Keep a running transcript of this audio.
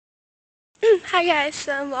Hi guys,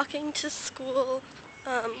 so I'm walking to school.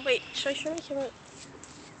 Wait, should I show my camera?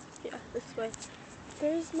 Yeah, this way.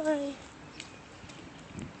 There's my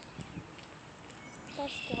bus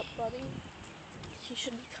stop buddy. He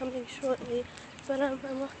should be coming shortly. But I'm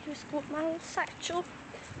walking to school with my little satchel.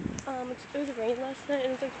 It was rain last night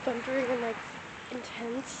and it was like thundering and like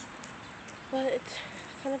intense. But it's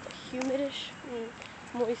kind of humidish and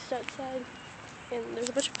moist outside. And there's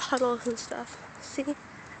a bunch of puddles and stuff. See?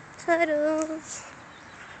 Puddles.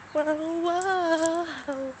 Whoa, whoa.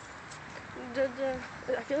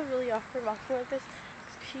 I feel really awkward walking like this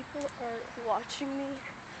because people are watching me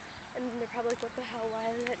and they're probably like, what the hell,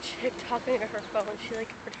 why is that chick talking on her phone? She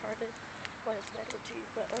like retarded. Well, it's better to you,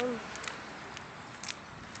 but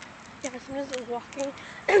yeah, so I'm just walking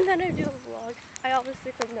and then I do a vlog. I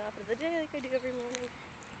obviously film the after the day like I do every morning.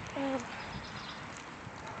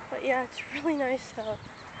 But yeah, it's really nice out.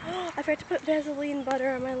 I forgot to put Vaseline butter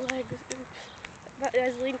on my legs. Oops.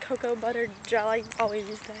 Vaseline cocoa butter gel. I always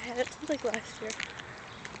used to have it since like last year.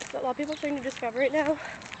 So a lot of people are starting to discover it now.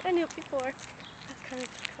 I knew it before. I was kind of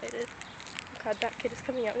excited. Oh god, that kid is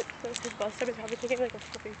coming out. So his bus stop is probably taking like a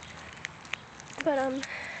flippy. But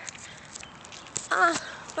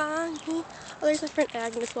Bonnie. Oh, there's my friend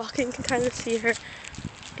Agnes walking. You can kind of see her.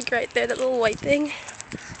 Like right there, that little white thing.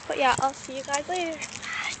 But yeah, I'll see you guys later.